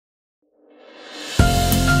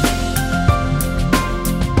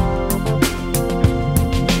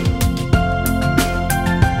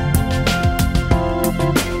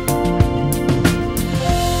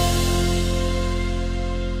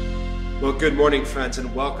Good morning, friends,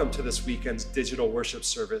 and welcome to this weekend's digital worship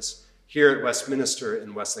service here at Westminster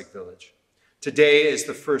in Westlake Village. Today is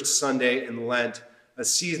the first Sunday in Lent, a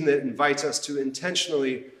season that invites us to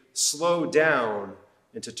intentionally slow down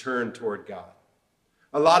and to turn toward God.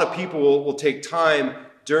 A lot of people will take time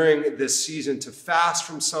during this season to fast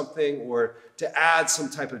from something or to add some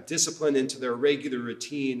type of discipline into their regular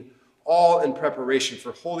routine, all in preparation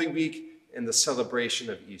for Holy Week and the celebration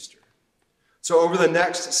of Easter. So over the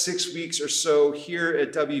next 6 weeks or so here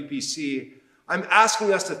at WPC, I'm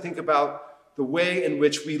asking us to think about the way in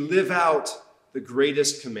which we live out the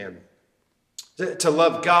greatest commandment, to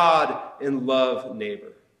love God and love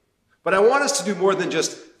neighbor. But I want us to do more than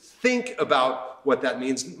just think about what that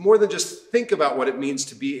means, more than just think about what it means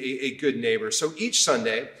to be a good neighbor. So each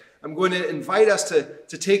Sunday, I'm going to invite us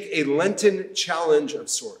to take a Lenten challenge of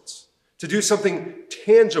sorts, to do something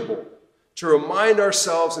tangible, to remind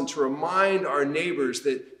ourselves and to remind our neighbors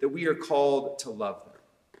that we are called to love them.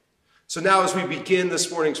 So now as we begin this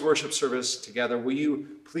morning's worship service together, will you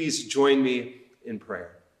please join me in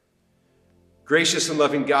prayer? Gracious and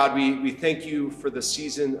loving God, we thank you for the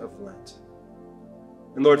season of Lent.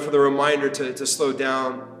 And Lord, for the reminder to slow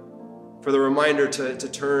down, for the reminder to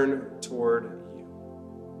turn toward you.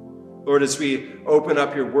 Lord, as we open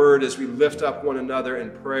up your word, as we lift up one another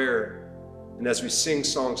in prayer, and as we sing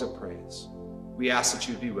songs of praise, we ask that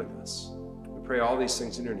you be with us. We pray all these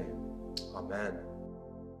things in your name. Amen.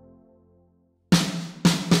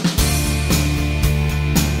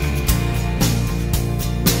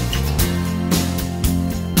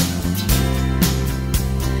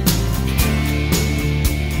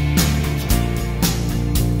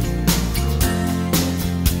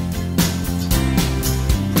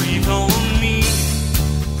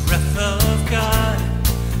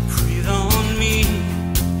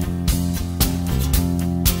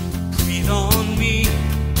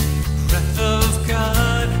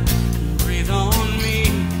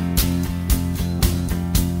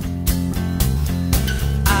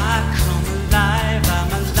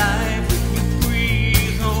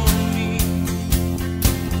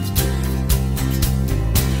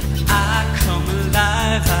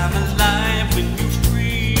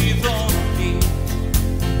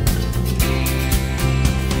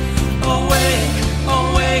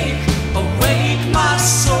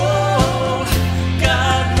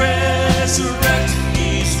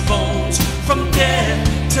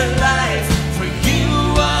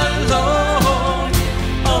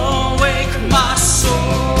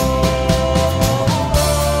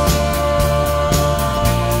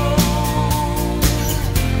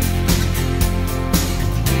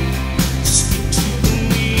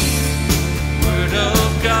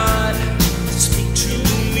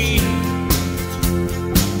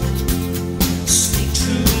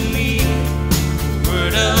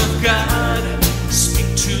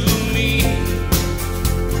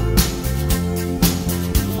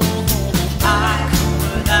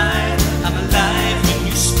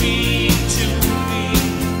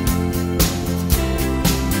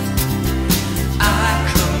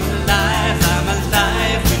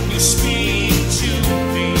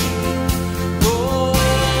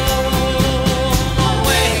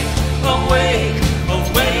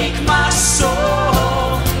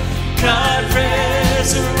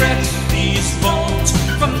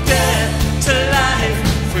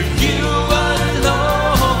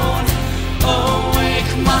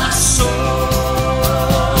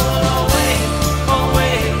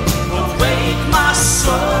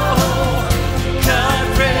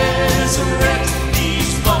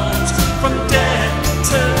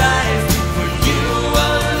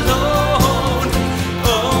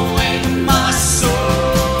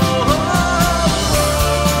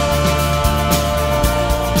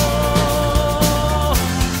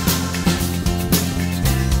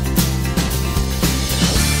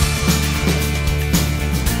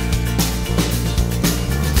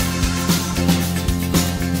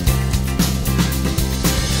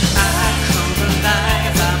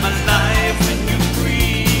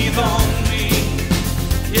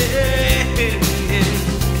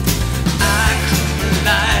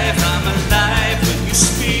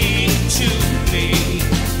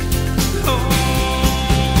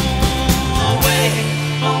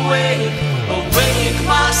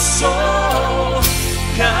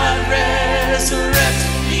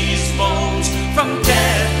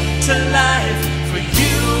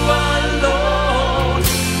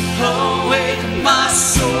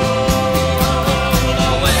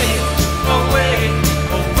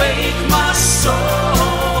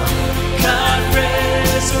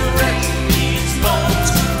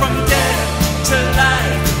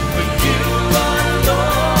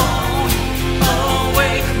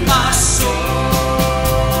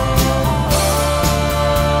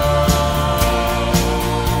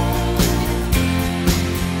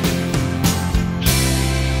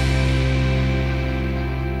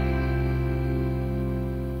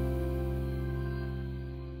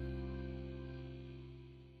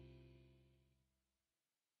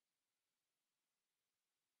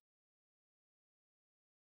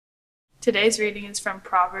 Today's reading is from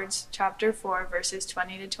Proverbs chapter 4, verses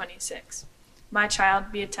 20 to 26. My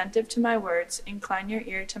child, be attentive to my words, incline your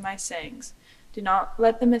ear to my sayings. Do not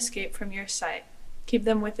let them escape from your sight. Keep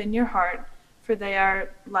them within your heart, for they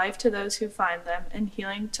are life to those who find them, and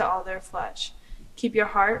healing to all their flesh. Keep your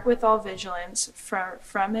heart with all vigilance, for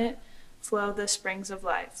from it flow the springs of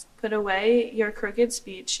life. Put away your crooked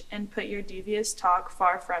speech, and put your devious talk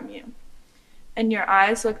far from you. And your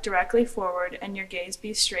eyes look directly forward, and your gaze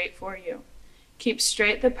be straight for you. Keep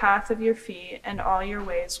straight the path of your feet, and all your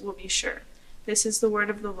ways will be sure. This is the word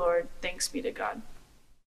of the Lord. Thanks be to God.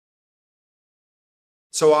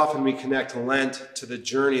 So often we connect Lent to the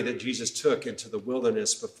journey that Jesus took into the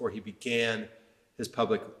wilderness before he began his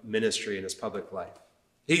public ministry and his public life.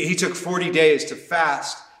 He took 40 days to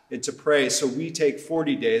fast and to pray, so we take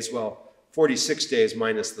 40 days, 46 days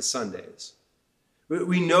minus the Sundays.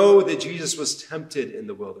 We know that Jesus was tempted in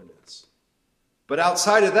the wilderness. But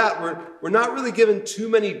outside of that, we're not really given too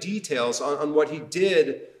many details on what he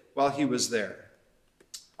did while he was there.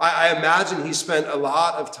 I imagine he spent a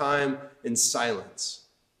lot of time in silence.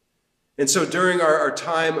 And so during our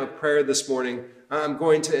time of prayer this morning, I'm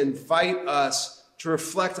going to invite us to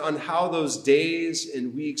reflect on how those days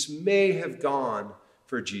and weeks may have gone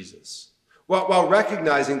for Jesus, while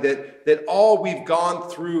recognizing that all we've gone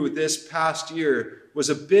through this past year was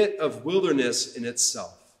a bit of wilderness in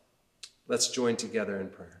itself. Let's join together in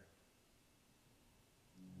prayer.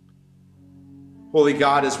 Holy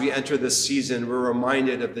God, as we enter this season, we're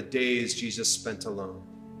reminded of the days Jesus spent alone,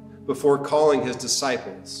 before calling his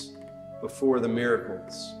disciples, before the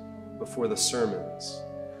miracles, before the sermons,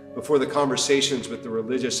 before the conversations with the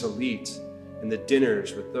religious elite and the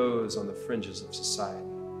dinners with those on the fringes of society.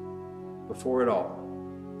 Before it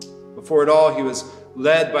all, he was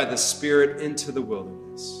led by the Spirit into the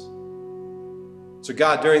wilderness. So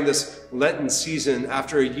God, during this Lenten season,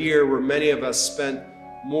 after a year where many of us spent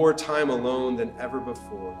more time alone than ever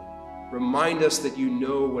before, remind us that you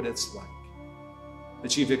know what it's like,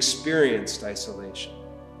 that you've experienced isolation,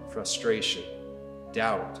 frustration,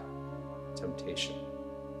 doubt, temptation.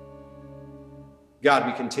 God,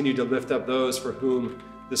 we continue to lift up those for whom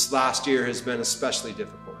this last year has been especially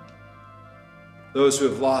difficult. Those who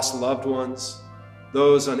have lost loved ones,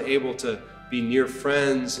 those unable to be near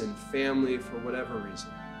friends and family for whatever reason,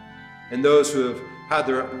 and those who have had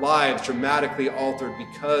their lives dramatically altered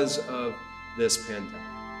because of this pandemic.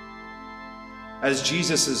 As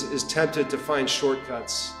Jesus is tempted to find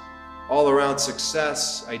shortcuts all around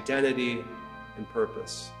success, identity, and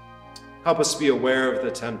purpose, help us be aware of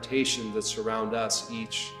the temptations that surround us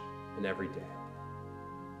each and every day.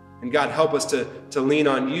 And God, help us to lean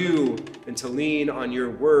on you and to lean on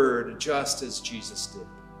your word just as Jesus did.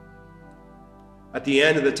 At the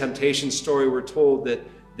end of the temptation story, we're told that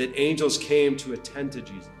angels came to attend to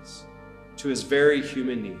Jesus, to his very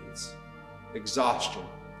human needs: exhaustion,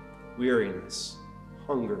 weariness,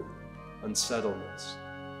 hunger, unsettledness.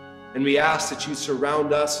 And we ask that you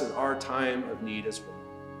surround us in our time of need as well.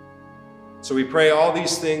 So we pray all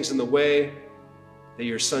these things in the way that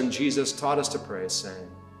your Son Jesus taught us to pray, saying,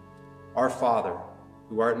 Our Father,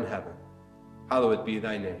 who art in heaven, hallowed be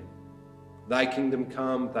thy name. Thy kingdom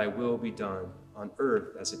come, thy will be done, on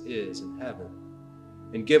earth as it is in heaven.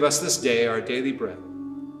 And give us this day our daily bread,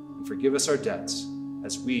 and forgive us our debts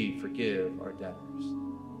as we forgive our debtors.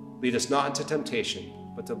 Lead us not into temptation,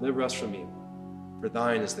 but deliver us from evil. For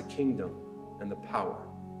thine is the kingdom and the power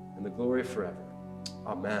and the glory forever.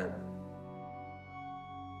 Amen.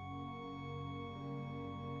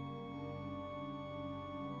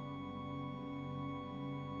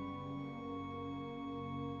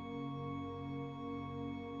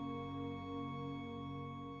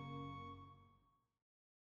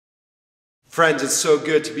 Friends, it's so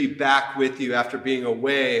good to be back with you after being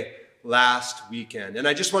away last weekend. And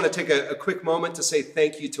I just want to take a quick moment to say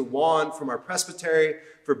thank you to Juan from our Presbyterian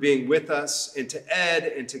for being with us, and to Ed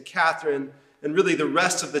and to Catherine, and really the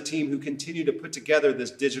rest of the team who continue to put together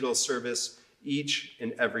this digital service each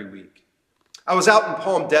and every week. I was out in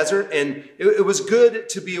Palm Desert, and it was good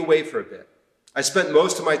to be away for a bit. I spent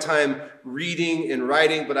most of my time reading and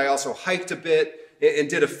writing, but I also hiked a bit and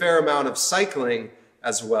did a fair amount of cycling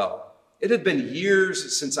as well. It had been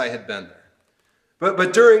years since I had been there.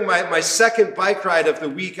 But during my second bike ride of the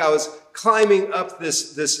week, I was climbing up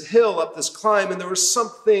this hill, up this climb, and there was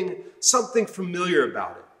something familiar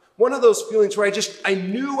about it. One of those feelings where I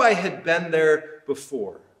knew I had been there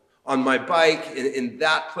before on my bike in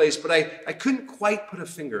that place, but I couldn't quite put a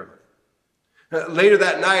finger on it. Later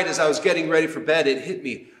that night, as I was getting ready for bed, it hit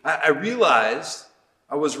me. I realized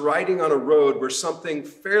I was riding on a road where something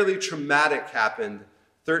fairly traumatic happened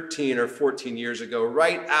 13 or 14 years ago,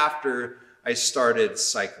 right after I started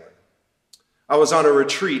cycling. I was on a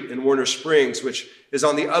retreat in Warner Springs, which is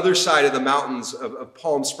on the other side of the mountains of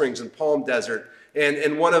Palm Springs and Palm Desert.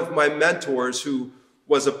 And one of my mentors, who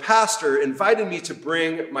was a pastor, invited me to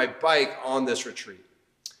bring my bike on this retreat.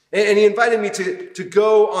 And he invited me to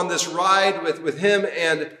go on this ride with him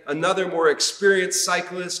and another more experienced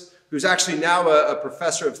cyclist who's actually now a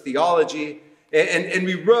professor of theology. And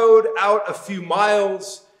we rode out a few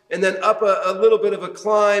miles and then up a little bit of a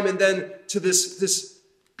climb and then to this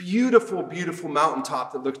beautiful, beautiful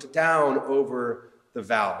mountaintop that looked down over the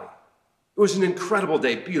valley. It was an incredible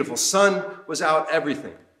day, beautiful. Sun was out,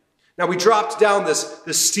 everything. Now, we dropped down this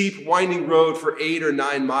steep, winding road for 8 or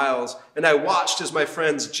 9 miles, and I watched as my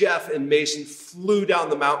friends Jeff and Mason flew down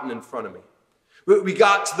the mountain in front of me. We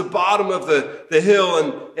got to the bottom of the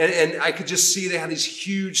hill, and I could just see they had these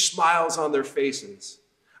huge smiles on their faces.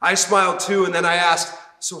 I smiled too, and then I asked,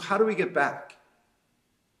 "So how do we get back?"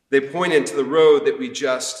 They pointed to the road that we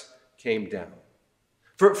just came down.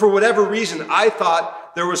 For whatever reason, I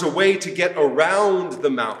thought there was a way to get around the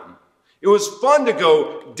mountain. It was fun to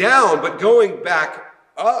go down, but going back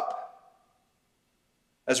up.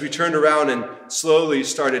 As we turned around and slowly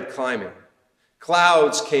started climbing,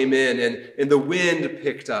 clouds came in and the wind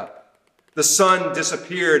picked up. The sun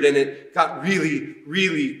disappeared and it got really,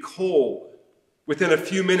 really cold. Within a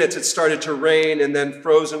few minutes, it started to rain and then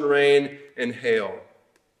frozen rain and hail.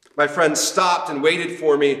 My friends stopped and waited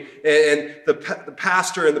for me, and the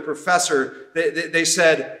pastor and the professor, they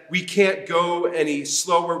said, "We can't go any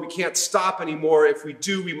slower, we can't stop anymore. If we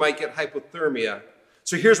do, we might get hypothermia.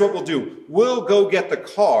 So here's what we'll do. We'll go get the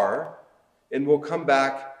car, and we'll come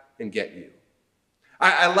back and get you."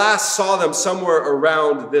 I last saw them somewhere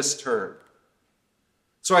around this turn.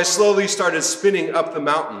 So I slowly started spinning up the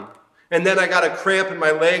mountain, and then I got a cramp in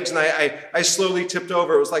my legs, and I slowly tipped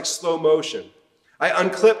over. It was like slow motion. I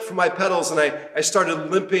unclipped from my pedals and I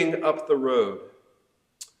started limping up the road.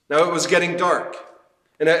 Now it was getting dark,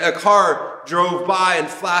 and a car drove by and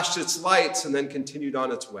flashed its lights and then continued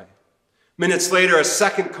on its way. Minutes later, a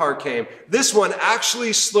second car came. This one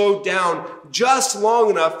actually slowed down just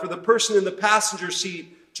long enough for the person in the passenger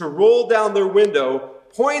seat to roll down their window,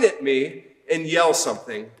 point at me, and yell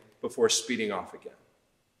something before speeding off again.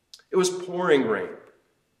 It was pouring rain.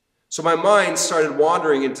 So my mind started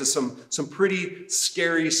wandering into some pretty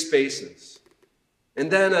scary spaces. And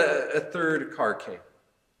then a third car came.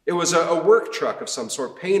 It was a work truck of some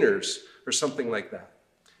sort, painters or something like that.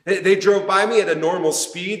 They drove by me at a normal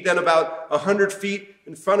speed. Then about 100 feet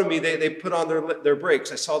in front of me, they put on their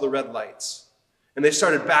brakes. I saw the red lights. And they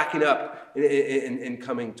started backing up and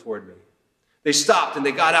coming toward me. They stopped and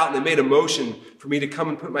they got out and they made a motion for me to come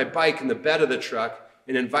and put my bike in the bed of the truck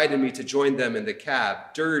and invited me to join them in the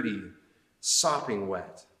cab, dirty, sopping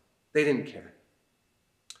wet. They didn't care.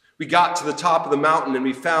 We got to the top of the mountain and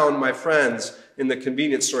we found my friends in the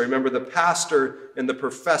convenience store. Remember, the pastor and the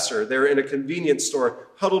professor, they were in a convenience store,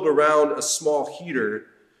 huddled around a small heater,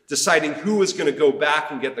 deciding who was going to go back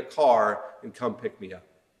and get the car and come pick me up.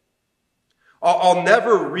 I'll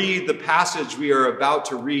never read the passage we are about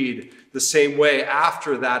to read the same way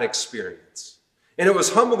after that experience. And it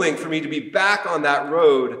was humbling for me to be back on that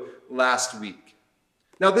road last week.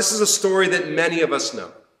 Now, this is a story that many of us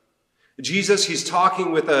know. Jesus, he's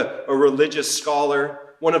talking with a religious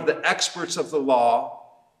scholar, one of the experts of the law,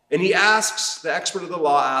 and the expert of the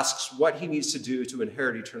law asks what he needs to do to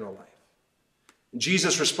inherit eternal life. And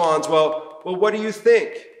Jesus responds, well, what do you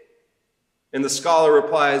think? And the scholar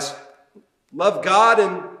replies, love God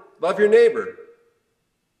and love your neighbor.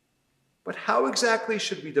 But how exactly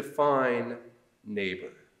should we define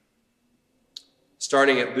neighbor?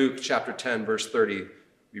 Starting at Luke chapter 10, verse 30,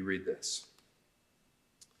 we read this.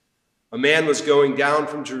 A man was going down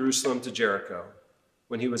from Jerusalem to Jericho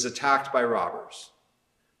when he was attacked by robbers.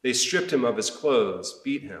 They stripped him of his clothes,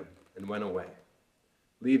 beat him, and went away,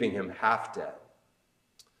 leaving him half dead.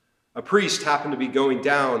 A priest happened to be going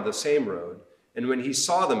down the same road, and when he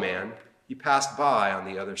saw the man, he passed by on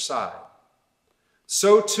the other side.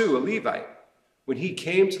 So too a Levite, when he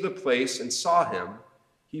came to the place and saw him,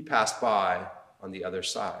 he passed by on the other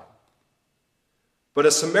side. But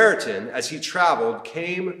a Samaritan, as he traveled,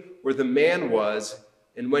 came where the man was,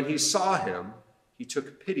 and when he saw him, he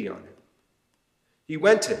took pity on him. He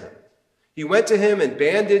went to him and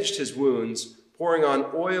bandaged his wounds, pouring on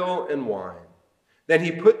oil and wine. Then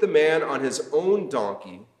he put the man on his own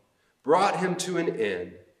donkey, brought him to an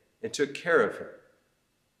inn, and took care of him.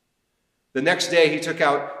 The next day he took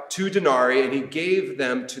out 2 denarii, and he gave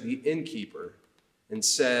them to the innkeeper and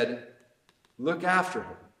said, look after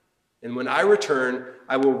him. And when I return,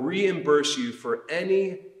 I will reimburse you for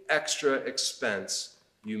any extra expense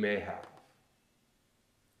you may have.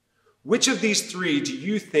 Which of these three do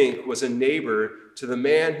you think was a neighbor to the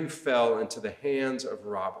man who fell into the hands of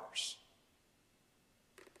robbers?"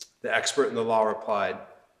 The expert in the law replied,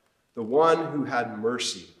 "The one who had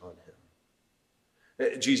mercy on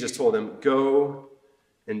him." Jesus told him, "Go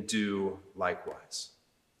and do likewise."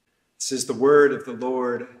 This is the word of the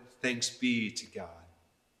Lord. Thanks be to God.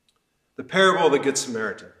 The parable of the Good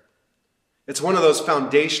Samaritan. It's one of those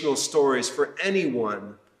foundational stories for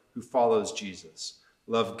anyone who follows Jesus.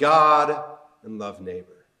 Love God and love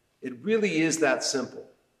neighbor. It really is that simple.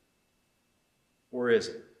 Or is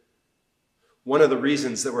it? One of the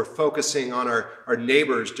reasons that we're focusing on our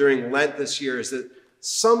neighbors during Lent this year is that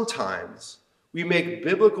sometimes we make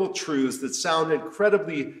biblical truths that sound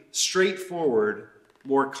incredibly straightforward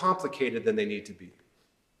more complicated than they need to be.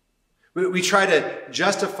 We try to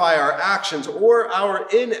justify our actions or our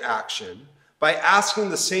inaction by asking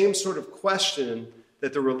the same sort of question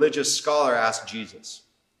that the religious scholar asked Jesus.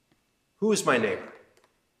 Who is my neighbor?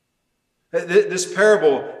 This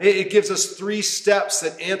parable, it gives us 3 steps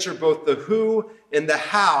that answer both the who and the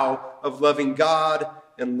how of loving God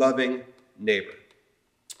and loving neighbor.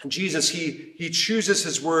 Jesus, he chooses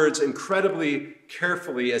his words incredibly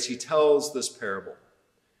carefully as he tells this parable.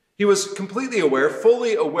 He was completely aware,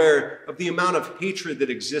 fully aware of the amount of hatred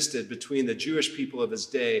that existed between the Jewish people of his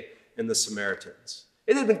day and the Samaritans.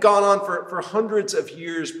 It had been gone on for hundreds of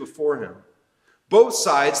years before him. Both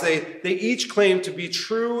sides, they each claimed to be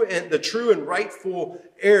the true and rightful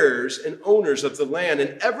heirs and owners of the land,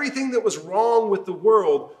 and everything that was wrong with the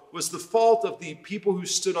world was the fault of the people who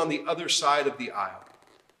stood on the other side of the aisle.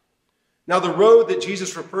 Now, the road that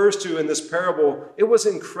Jesus refers to in this parable, it was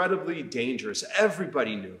incredibly dangerous.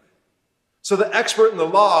 Everybody knew it. So the expert in the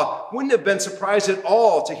law wouldn't have been surprised at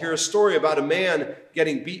all to hear a story about a man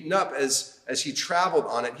getting beaten up as he traveled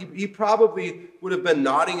on it. He probably would have been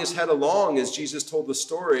nodding his head along as Jesus told the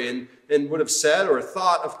story and would have said or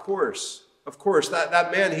thought, of course,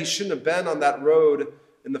 that man, he shouldn't have been on that road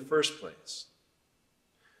in the first place.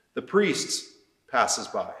 The priest passes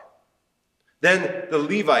by. Then the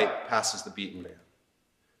Levite passes the beaten man.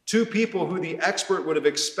 2 people who the expert would have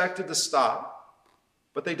expected to stop,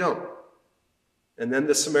 but they don't. And then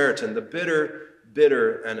the Samaritan, the bitter,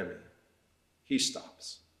 bitter enemy, he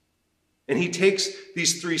stops. And he takes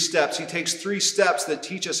these 3 steps. He takes 3 steps that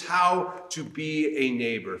teach us how to be a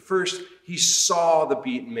neighbor. First, he saw the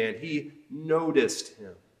beaten man. He noticed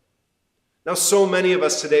him. Now, so many of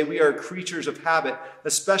us today, we are creatures of habit,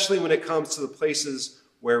 especially when it comes to the places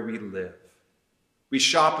where we live. We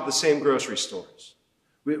shop at the same grocery stores.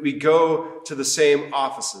 We go to the same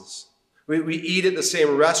offices. We eat at the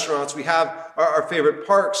same restaurants. We have our favorite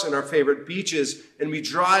parks and our favorite beaches, and we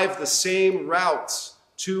drive the same routes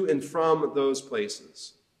to and from those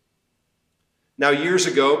places. Now, years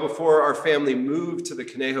ago, before our family moved to the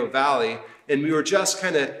Conejo Valley, and we were just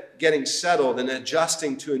kind of getting settled and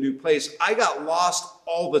adjusting to a new place, I got lost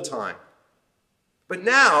all the time. But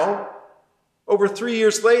now, over 3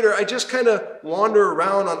 years later, I just kind of wander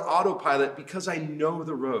around on autopilot because I know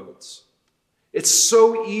the roads. It's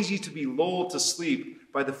so easy to be lulled to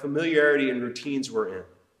sleep by the familiarity and routines we're in.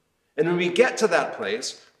 And when we get to that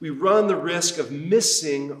place, we run the risk of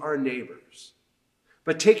missing our neighbors.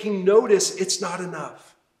 But taking notice, it's not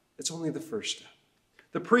enough. It's only the first step.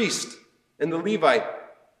 The priest and the Levite,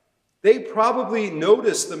 they probably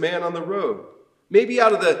noticed the man on the road. Maybe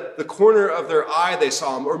out of the corner of their eye they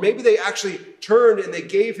saw him, or maybe they actually turned and they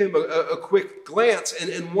gave him a quick glance,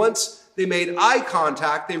 and once they made eye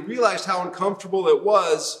contact, they realized how uncomfortable it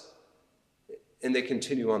was, and they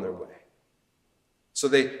continue on their way. So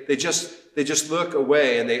they just look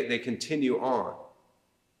away and they continue on.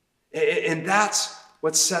 And that's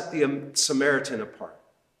what set the Samaritan apart.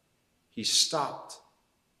 He stopped.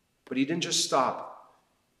 But he didn't just stop.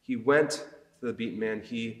 He went to the beaten man.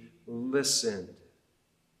 He listened.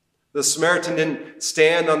 The Samaritan didn't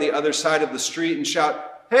stand on the other side of the street and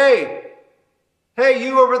shout, Hey,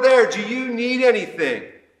 you over there, do you need anything?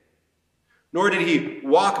 Nor did he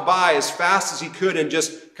walk by as fast as he could and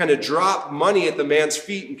just kind of drop money at the man's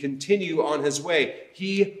feet and continue on his way.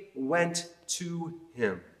 He went to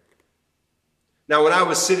him. Now, when I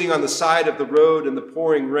was sitting on the side of the road in the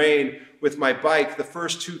pouring rain with my bike, the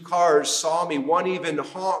first 2 cars saw me. One even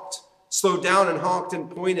honked, slowed down and honked and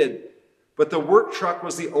pointed. But the work truck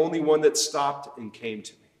was the only one that stopped and came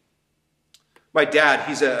to me. My dad,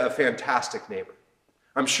 he's a fantastic neighbor.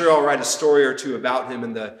 I'm sure I'll write a story or 2 about him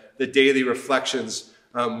in the daily reflections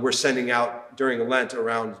we're sending out during Lent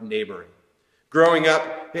around neighboring. Growing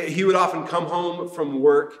up, he would often come home from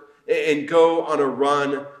work, and go on a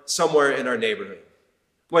run somewhere in our neighborhood.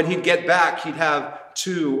 When he'd get back, he'd have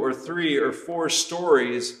 2 or 3 or 4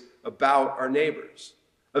 stories about our neighbors.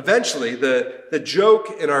 Eventually, the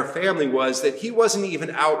joke in our family was that he wasn't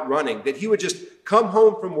even out running, that he would just come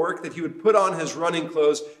home from work, that he would put on his running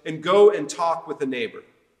clothes and go and talk with a neighbor.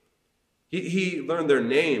 He learned their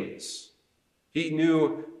names. He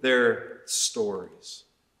knew their stories.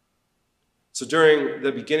 So during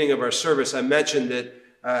the beginning of our service, I mentioned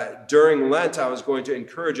that during Lent, I was going to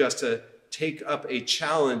encourage us to take up a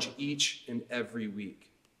challenge each and every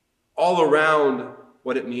week, all around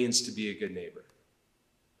what it means to be a good neighbor.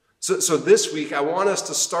 So this week, I want us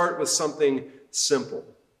to start with something simple.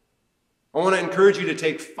 I want to encourage you to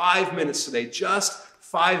take 5 minutes today, just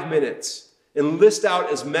 5 minutes, and list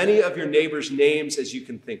out as many of your neighbors' names as you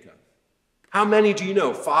can think of. How many do you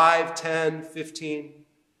know? 5, 10, 15?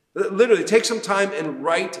 Literally, take some time and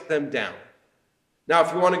write them down. Now,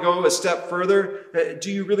 if you want to go a step further,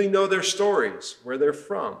 do you really know their stories, where they're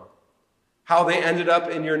from, how they ended up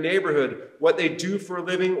in your neighborhood, what they do for a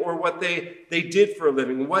living or what they did for a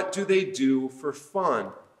living? What do they do for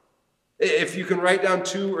fun? If you can write down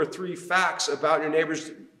 2 or 3 facts about your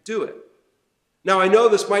neighbors, do it. Now, I know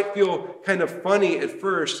this might feel kind of funny at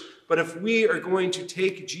first, but if we are going to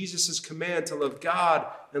take Jesus' command to love God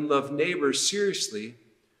and love neighbors seriously,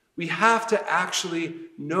 we have to actually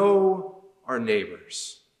know our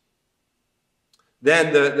neighbors.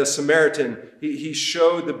 Then the Samaritan, he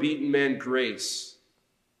showed the beaten man grace.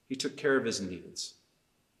 He took care of his needs.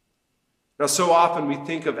 Now, so often we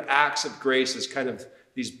think of acts of grace as kind of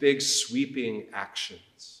these big sweeping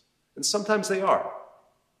actions. And sometimes they are.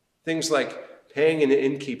 Things like paying an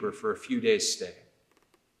innkeeper for a few days' stay.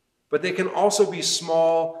 But they can also be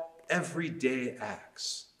small, everyday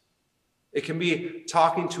acts. It can be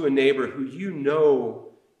talking to a neighbor who you know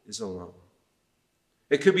is alone.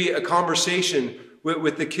 It could be a conversation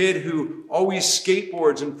with the kid who always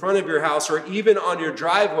skateboards in front of your house or even on your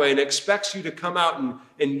driveway and expects you to come out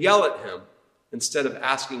and yell at him instead of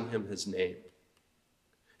asking him his name.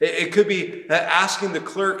 It could be asking the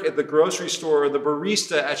clerk at the grocery store or the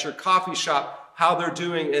barista at your coffee shop how they're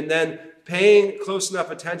doing, and then paying close enough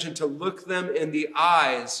attention to look them in the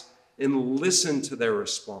eyes and listen to their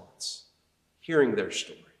response, hearing their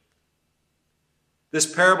story.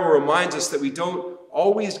 This parable reminds us that we don't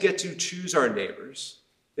always get to choose our neighbors.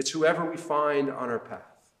 It's whoever we find on our path.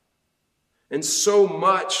 And so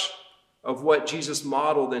much of what Jesus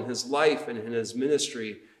modeled in his life and in his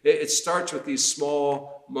ministry, it starts with these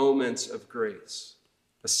small moments of grace.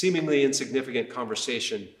 A seemingly insignificant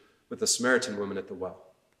conversation with the Samaritan woman at the well.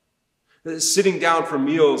 Sitting down for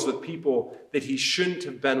meals with people that he shouldn't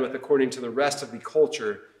have been with according to the rest of the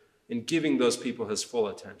culture and giving those people his full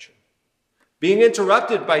attention. Being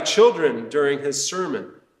interrupted by children during his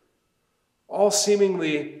sermon. All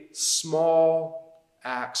seemingly small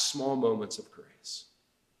acts, small moments of grace.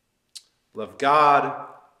 Love God,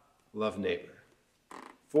 love neighbor.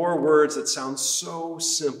 4 words that sound so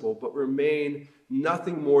simple but remain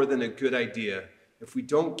nothing more than a good idea if we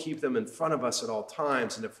don't keep them in front of us at all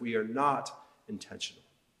times and if we are not intentional.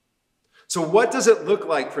 So what does it look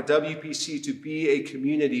like for WPC to be a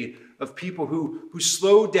community of people who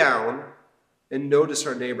slow down and notice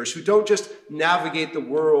our neighbors, who don't just navigate the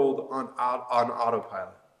world on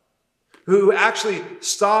autopilot, who actually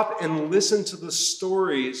stop and listen to the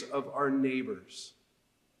stories of our neighbors,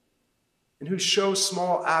 and who show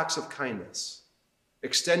small acts of kindness,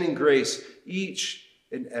 extending grace each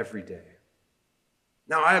and every day?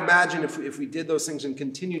 Now, I imagine if we did those things and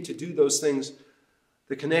continue to do those things,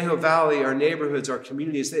 the Conejo Valley, our neighborhoods, our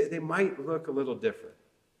communities, they might look a little different.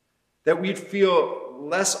 That we'd feel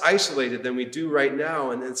less isolated than we do right now,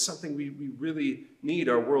 and it's something we really need.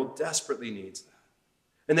 Our world desperately needs that.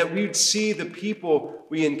 And that we'd see the people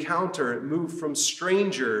we encounter move from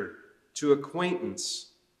stranger to acquaintance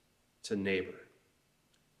to neighbor.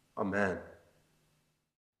 Amen.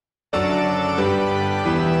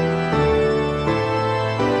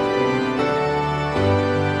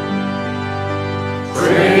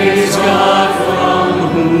 Praise God from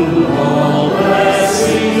whom all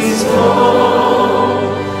blessings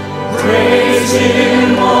flow. Praise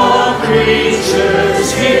Him, all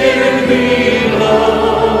creatures here and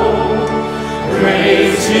below.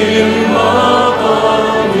 Praise Him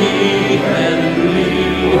above the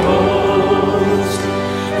heavenly host.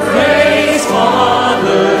 Praise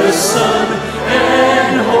Father, Son,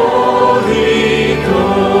 and Holy Ghost.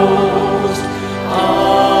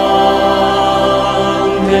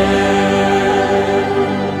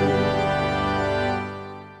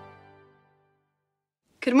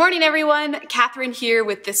 Good morning, everyone. Catherine here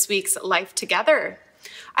with this week's Life Together.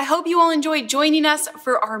 I hope you all enjoyed joining us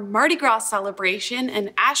for our Mardi Gras celebration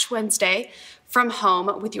and Ash Wednesday from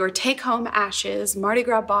home with your take-home ashes, Mardi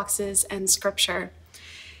Gras boxes, and scripture.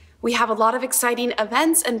 We have a lot of exciting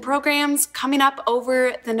events and programs coming up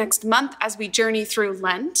over the next month as we journey through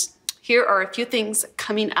Lent. Here are a few things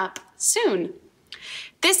coming up soon.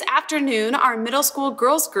 This afternoon, our middle school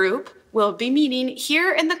girls group will be meeting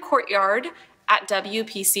here in the courtyard at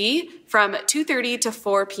WPC from 2:30 to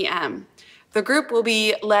 4 p.m. The group will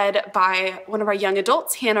be led by one of our young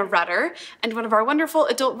adults, Hannah Rudder, and one of our wonderful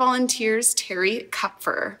adult volunteers, Terry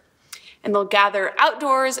Kupfer. And they'll gather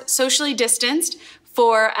outdoors, socially distanced,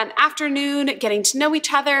 for an afternoon, getting to know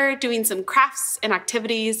each other, doing some crafts and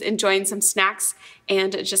activities, enjoying some snacks,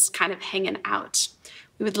 and just kind of hanging out.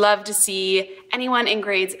 We would love to see anyone in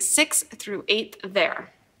grades 6 through 8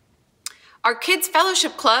 there. Our Kids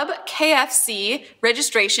Fellowship Club, KFC,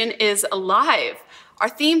 registration is live. Our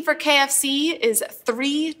theme for KFC is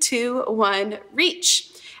 3, 2, 1, reach.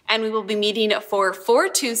 And we will be meeting for 4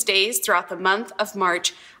 Tuesdays throughout the month of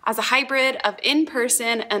March as a hybrid of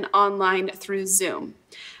in-person and online through Zoom.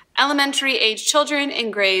 Elementary age children in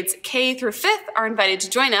grades K through 5th are invited to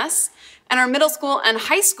join us, and our middle school and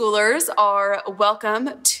high schoolers are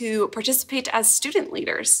welcome to participate as student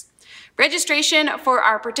leaders. Registration for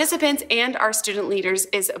our participants and our student leaders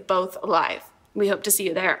is both live. We hope to see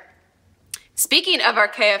you there. Speaking of our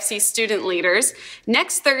KFC student leaders,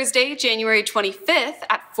 next Thursday, January 25th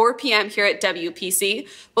at 4 p.m. here at WPC,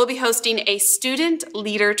 we'll be hosting a student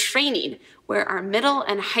leader training where our middle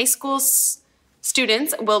and high school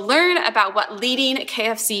students will learn about what leading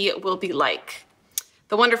KFC will be like.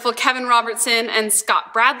 The wonderful Kevin Robertson and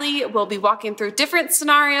Scott Bradley will be walking through different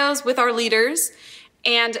scenarios with our leaders,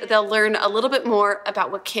 and they'll learn a little bit more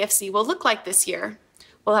about what KFC will look like this year.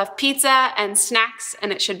 We'll have pizza and snacks,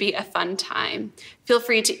 and it should be a fun time. Feel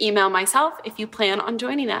free to email myself if you plan on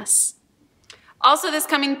joining us. Also this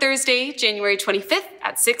coming Thursday, January 25th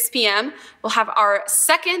at 6 p.m., we'll have our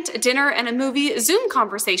second dinner and a movie Zoom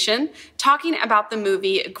conversation talking about the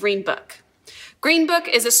movie Green Book. Green Book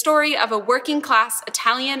is a story of a working-class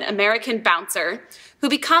Italian-American bouncer who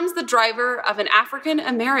becomes the driver of an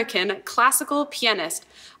African-American classical pianist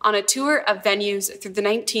on a tour of venues through the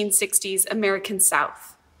 1960s American South.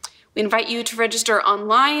 We invite you to register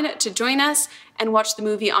online to join us and watch the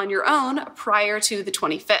movie on your own prior to the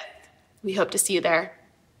 25th. We hope to see you there.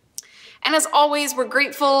 And as always, we're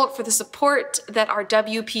grateful for the support that our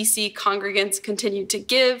WPC congregants continue to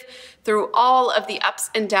give through all of the ups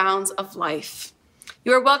and downs of life.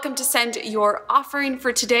 You are welcome to send your offering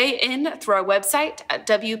for today in through our website at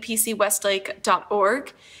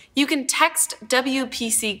wpcwestlake.org. You can text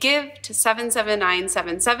WPC Give to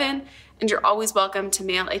 77977, and you're always welcome to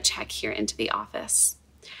mail a check here into the office.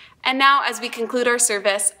 And now, as we conclude our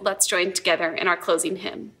service, let's join together in our closing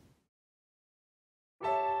hymn.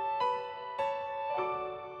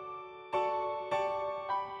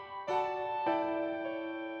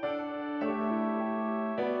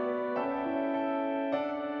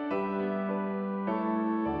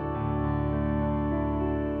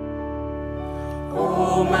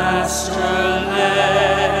 O Master,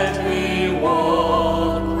 let me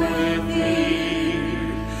walk with thee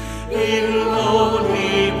in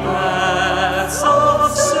lonely paths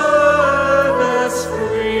of service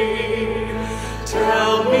free.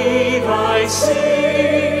 Tell me thy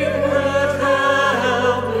secret,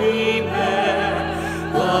 help me bear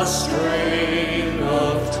the strain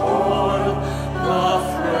of toil, the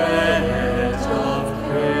fret of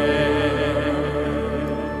care.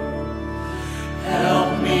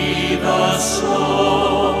 Help me the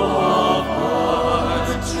slow of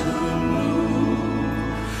heart to move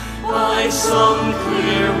by some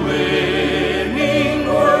clear winning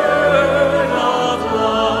word of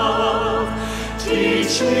love.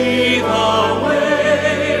 Teach me the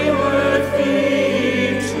wayward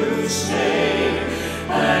feet to stay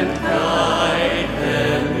and guide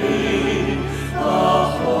them in the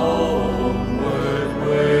homeward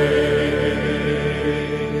way.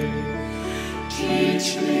 Teach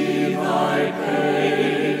me thy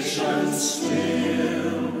patience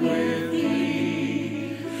still with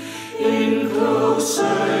thee in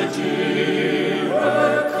closer,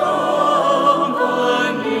 dearer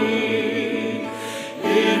company,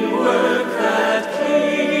 in work that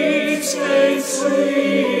keeps faith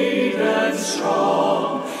sweet and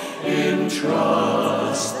strong, in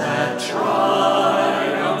trust that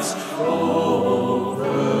triumphs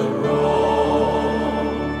over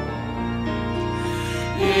wrong,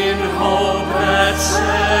 in hope that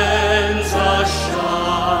sends a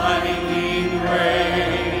shining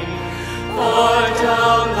rain far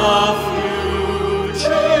down the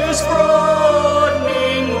future's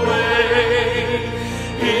broadening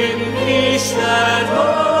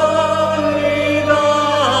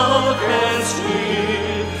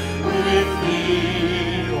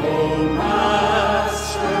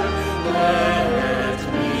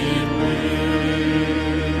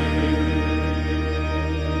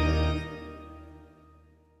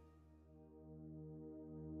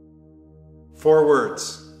 4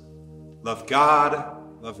 words: love God,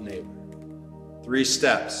 love neighbor. 3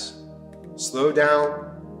 steps: slow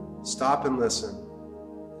down, stop and listen,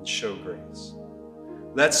 and show grace.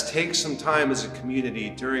 Let's take some time as a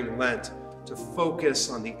community during Lent to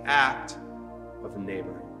focus on the act of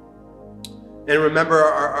neighboring. And remember,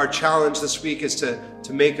 our challenge this week is to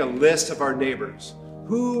make a list of our neighbors.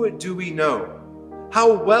 Who do we know?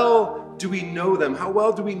 How well do we know them? How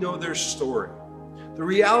well do we know their story? The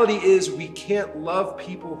reality is we can't love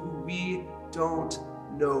people who we don't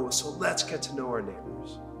know, so let's get to know our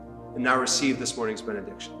neighbors. And now receive this morning's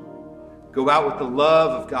benediction. Go out with the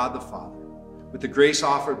love of God the Father, with the grace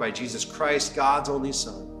offered by Jesus Christ, God's only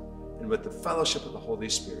Son, and with the fellowship of the Holy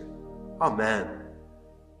Spirit. Amen.